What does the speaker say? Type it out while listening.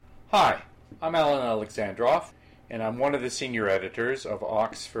Hi, I'm Alan Alexandrov, and I'm one of the senior editors of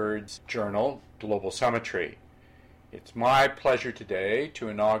Oxford's journal, Global Summitry. It's my pleasure today to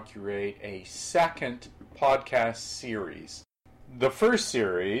inaugurate a second podcast series. The first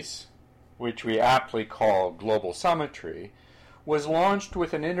series, which we aptly call Global Summitry, was launched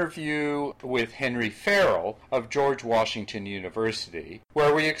with an interview with Henry Farrell of George Washington University,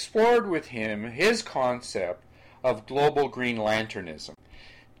 where we explored with him his concept of global Green Lanternism.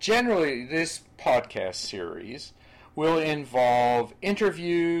 Generally, this podcast series will involve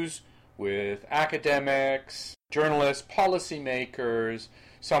interviews with academics, journalists, policymakers,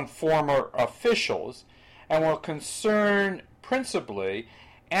 some former officials, and will concern principally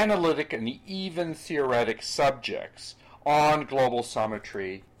analytic and even theoretic subjects on global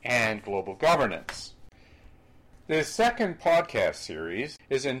summitry and global governance. The second podcast series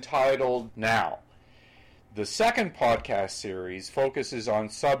is entitled Now. The second podcast series focuses on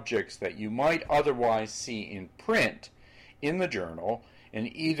subjects that you might otherwise see in print in the journal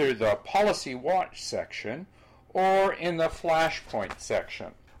in either the Policy Watch section or in the Flashpoint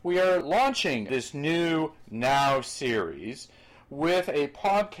section. We are launching this new Now series with a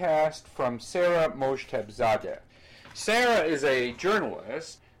podcast from Sarah Mojtebzadeh. Sarah is a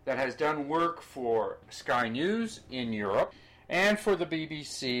journalist that has done work for Sky News in Europe and for the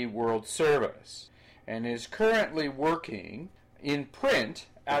BBC World Service, and is currently working in print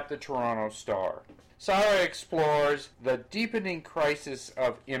at the Toronto Star. Sarah explores the deepening crisis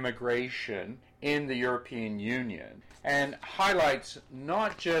of immigration in the European Union and highlights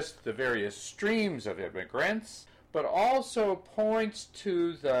not just the various streams of immigrants, but also points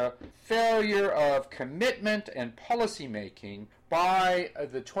to the failure of commitment and policy making by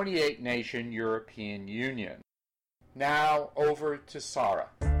the 28-nation European Union. Now over to Sarah.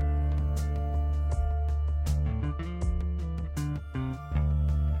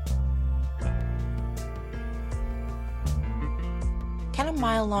 Can a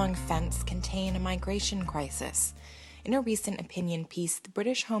mile-long fence contain a migration crisis? In a recent opinion piece, the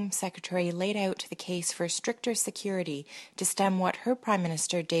British Home Secretary laid out the case for stricter security to stem what her Prime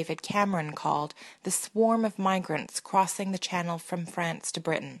Minister David Cameron called the swarm of migrants crossing the Channel from France to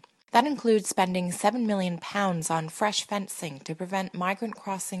Britain. That includes spending £7 million on fresh fencing to prevent migrant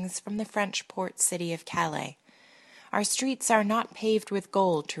crossings from the French port city of Calais. Our streets are not paved with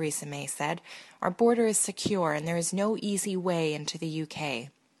gold, Theresa May said. Our border is secure and there is no easy way into the UK.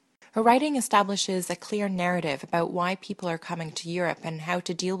 Her writing establishes a clear narrative about why people are coming to Europe and how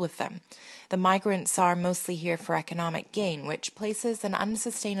to deal with them. The migrants are mostly here for economic gain, which places an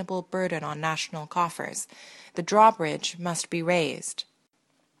unsustainable burden on national coffers. The drawbridge must be raised.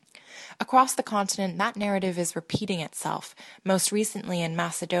 Across the continent, that narrative is repeating itself, most recently in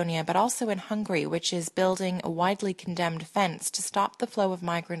Macedonia, but also in Hungary, which is building a widely condemned fence to stop the flow of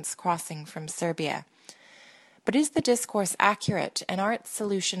migrants crossing from Serbia. But is the discourse accurate, and are its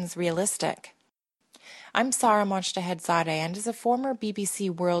solutions realistic? I'm Sarah Mojtebzadeh, and as a former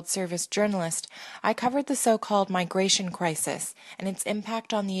BBC World Service journalist, I covered the so-called migration crisis and its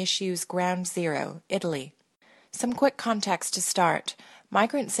impact on the issue's ground zero, Italy. Some quick context to start.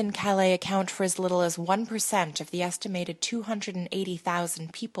 Migrants in Calais account for as little as 1% of the estimated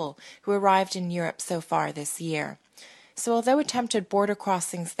 280,000 people who arrived in Europe so far this year. So although attempted border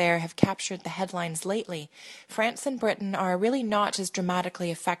crossings there have captured the headlines lately, France and Britain are really not as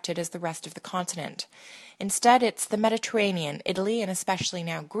dramatically affected as the rest of the continent. Instead, it's the Mediterranean, Italy, and especially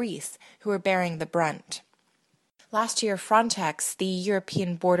now Greece, who are bearing the brunt. Last year, Frontex, the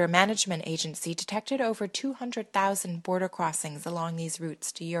European Border Management Agency, detected over 200,000 border crossings along these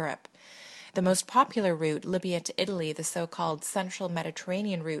routes to Europe. The most popular route, Libya to Italy, the so-called Central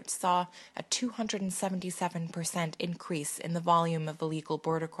Mediterranean route, saw a 277% increase in the volume of illegal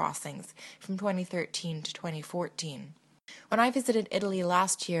border crossings from 2013 to 2014. When I visited Italy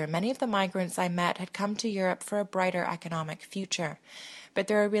last year, many of the migrants I met had come to Europe for a brighter economic future. But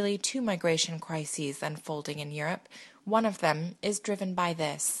there are really two migration crises unfolding in Europe. One of them is driven by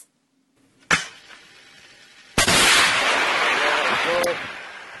this.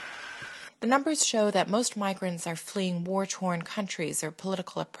 The numbers show that most migrants are fleeing war-torn countries or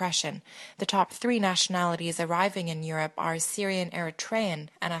political oppression. The top three nationalities arriving in Europe are Syrian, Eritrean,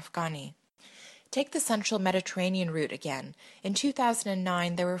 and Afghani. Take the Central Mediterranean route again. In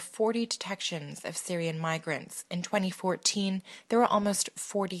 2009, there were 40 detections of Syrian migrants. In 2014, there were almost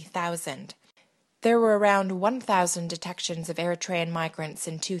 40,000. There were around 1,000 detections of Eritrean migrants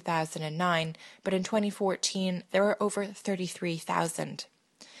in 2009, but in 2014, there were over 33,000.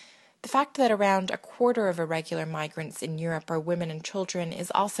 The fact that around a quarter of irregular migrants in Europe are women and children is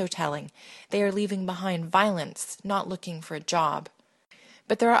also telling. They are leaving behind violence, not looking for a job.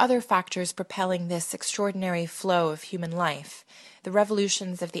 But there are other factors propelling this extraordinary flow of human life. The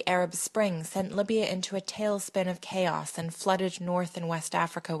revolutions of the Arab Spring sent Libya into a tailspin of chaos and flooded North and West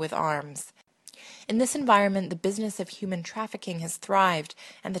Africa with arms. In this environment, the business of human trafficking has thrived,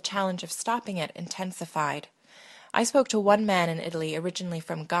 and the challenge of stopping it intensified. I spoke to one man in Italy, originally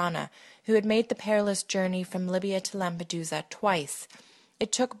from Ghana, who had made the perilous journey from Libya to Lampedusa twice.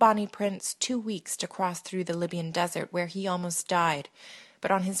 It took Bonnie Prince 2 weeks to cross through the Libyan desert, where he almost died.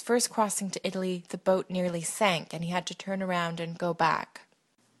 But on his first crossing to Italy, the boat nearly sank, and he had to turn around and go back.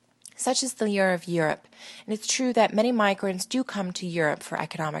 Such is the lure of Europe, and it's true that many migrants do come to Europe for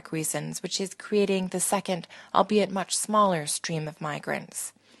economic reasons, which is creating the second, albeit much smaller, stream of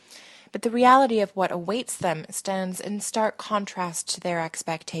migrants. But the reality of what awaits them stands in stark contrast to their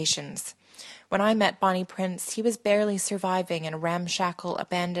expectations. When I met Bonnie Prince, he was barely surviving in a ramshackle,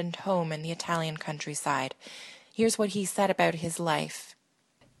 abandoned home in the Italian countryside. Here's what he said about his life.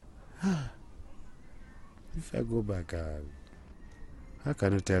 If I go back, how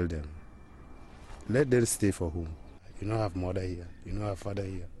can you tell them? Let them stay for whom? You don't have mother here, you don't have father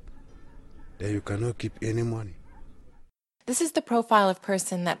here. Then you cannot keep any money. This is the profile of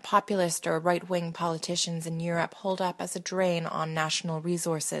person that populist or right-wing politicians in Europe hold up as a drain on national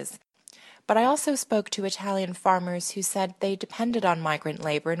resources. But I also spoke to Italian farmers who said they depended on migrant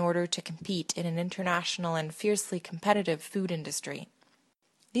labor in order to compete in an international and fiercely competitive food industry.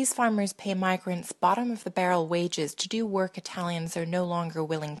 These farmers pay migrants bottom-of-the-barrel wages to do work Italians are no longer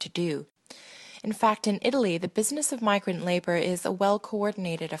willing to do. In fact, in Italy, the business of migrant labor is a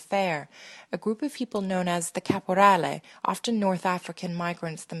well-coordinated affair. A group of people known as the caporale, often North African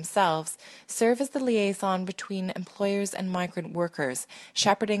migrants themselves, serve as the liaison between employers and migrant workers,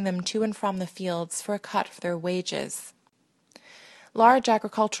 shepherding them to and from the fields for a cut of their wages. Large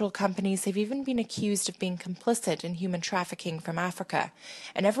agricultural companies have even been accused of being complicit in human trafficking from Africa,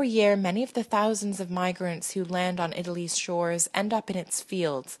 and every year many of the thousands of migrants who land on Italy's shores end up in its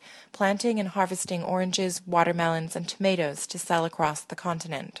fields, planting and harvesting oranges, watermelons, and tomatoes to sell across the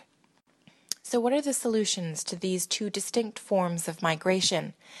continent. So what are the solutions to these two distinct forms of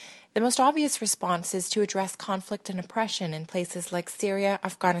migration? The most obvious response is to address conflict and oppression in places like Syria,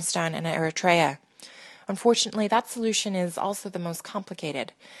 Afghanistan, and Eritrea. Unfortunately, that solution is also the most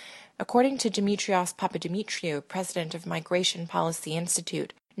complicated. According to Dimitrios Papadimitriou, president of Migration Policy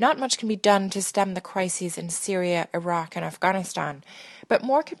Institute, not much can be done to stem the crises in Syria, Iraq, and Afghanistan, but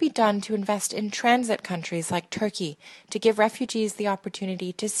more could be done to invest in transit countries like Turkey to give refugees the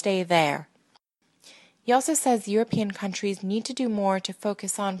opportunity to stay there. He also says European countries need to do more to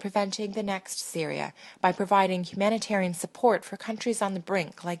focus on preventing the next Syria by providing humanitarian support for countries on the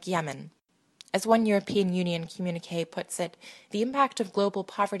brink like Yemen. As one European Union communiqué puts it, the impact of global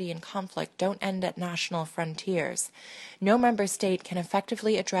poverty and conflict don't end at national frontiers. No member state can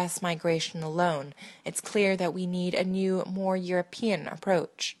effectively address migration alone. It's clear that we need a new, more European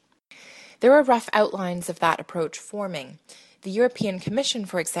approach. There are rough outlines of that approach forming. The European Commission,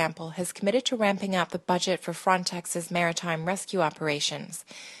 for example, has committed to ramping up the budget for Frontex's maritime rescue operations.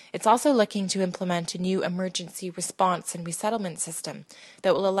 It's also looking to implement a new emergency response and resettlement system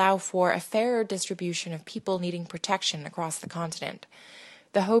that will allow for a fairer distribution of people needing protection across the continent.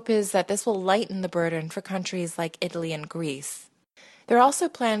 The hope is that this will lighten the burden for countries like Italy and Greece. There are also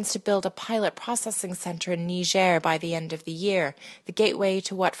plans to build a pilot processing center in Niger by the end of the year, the gateway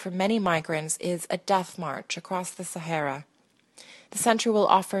to what for many migrants is a death march across the Sahara. The center will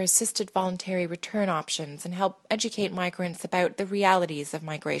offer assisted voluntary return options and help educate migrants about the realities of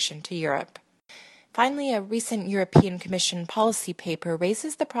migration to Europe. Finally, a recent European Commission policy paper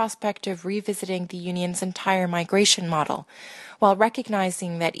raises the prospect of revisiting the Union's entire migration model. While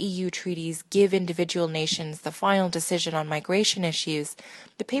recognizing that EU treaties give individual nations the final decision on migration issues,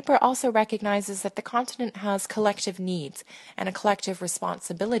 the paper also recognizes that the continent has collective needs and a collective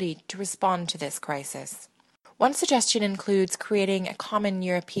responsibility to respond to this crisis. One suggestion includes creating a common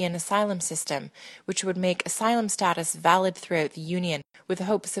European asylum system, which would make asylum status valid throughout the Union, with the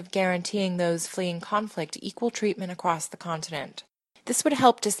hopes of guaranteeing those fleeing conflict equal treatment across the continent. This would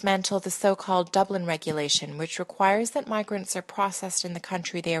help dismantle the so-called Dublin regulation, which requires that migrants are processed in the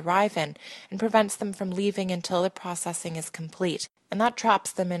country they arrive in and prevents them from leaving until the processing is complete, and that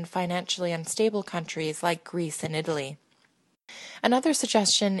traps them in financially unstable countries like Greece and Italy. Another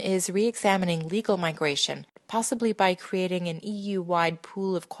suggestion is re-examining legal migration, possibly by creating an EU-wide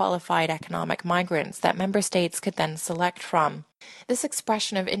pool of qualified economic migrants that member states could then select from. This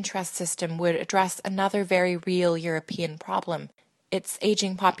expression of interest system would address another very real European problem. It's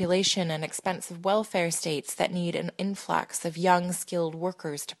aging population and expensive welfare states that need an influx of young, skilled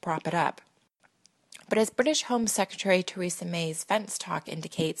workers to prop it up. But as British Home Secretary Theresa May's fence talk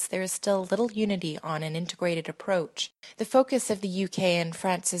indicates, there is still little unity on an integrated approach. The focus of the UK and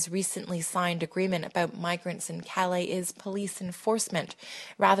France's recently signed agreement about migrants in Calais is police enforcement,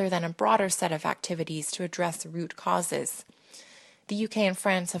 rather than a broader set of activities to address root causes. The UK and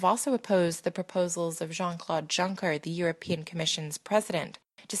France have also opposed the proposals of Jean-Claude Juncker, the European Commission's president,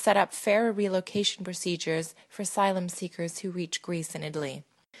 to set up fairer relocation procedures for asylum seekers who reach Greece and Italy.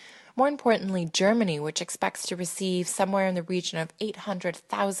 More importantly, Germany, which expects to receive somewhere in the region of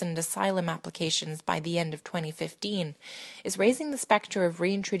 800,000 asylum applications by the end of 2015, is raising the specter of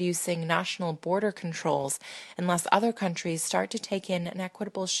reintroducing national border controls unless other countries start to take in an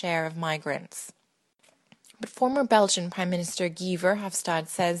equitable share of migrants. But former Belgian Prime Minister Guy Verhofstadt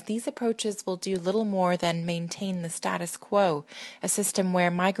says these approaches will do little more than maintain the status quo, a system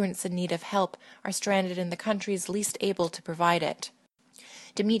where migrants in need of help are stranded in the countries least able to provide it.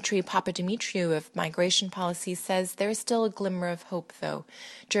 Dimitri Papadimitriou of Migration Policy says there is still a glimmer of hope, though.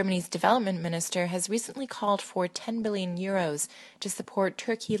 Germany's development minister has recently called for 10 billion euros to support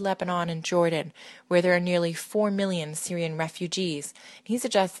Turkey, Lebanon, and Jordan, where there are nearly 4 million Syrian refugees. He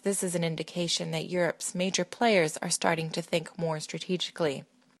suggests this is an indication that Europe's major players are starting to think more strategically.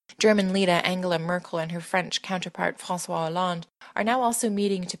 German leader Angela Merkel and her French counterpart François Hollande are now also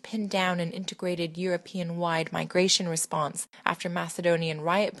meeting to pin down an integrated European-wide migration response after Macedonian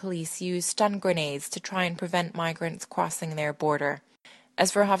riot police used stun grenades to try and prevent migrants crossing their border.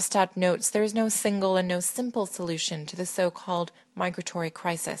 As Verhofstadt notes, there is no single and no simple solution to the so-called migratory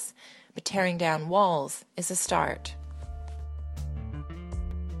crisis, but tearing down walls is a start.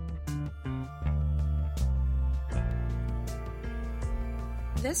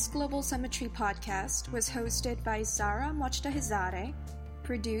 This Global Symmetry podcast was hosted by Zara Mojdahizadeh,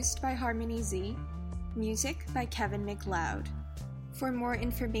 produced by Harmony Z, music by Kevin MacLeod. For more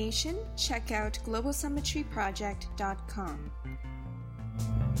information, check out globalsymmetryproject.com.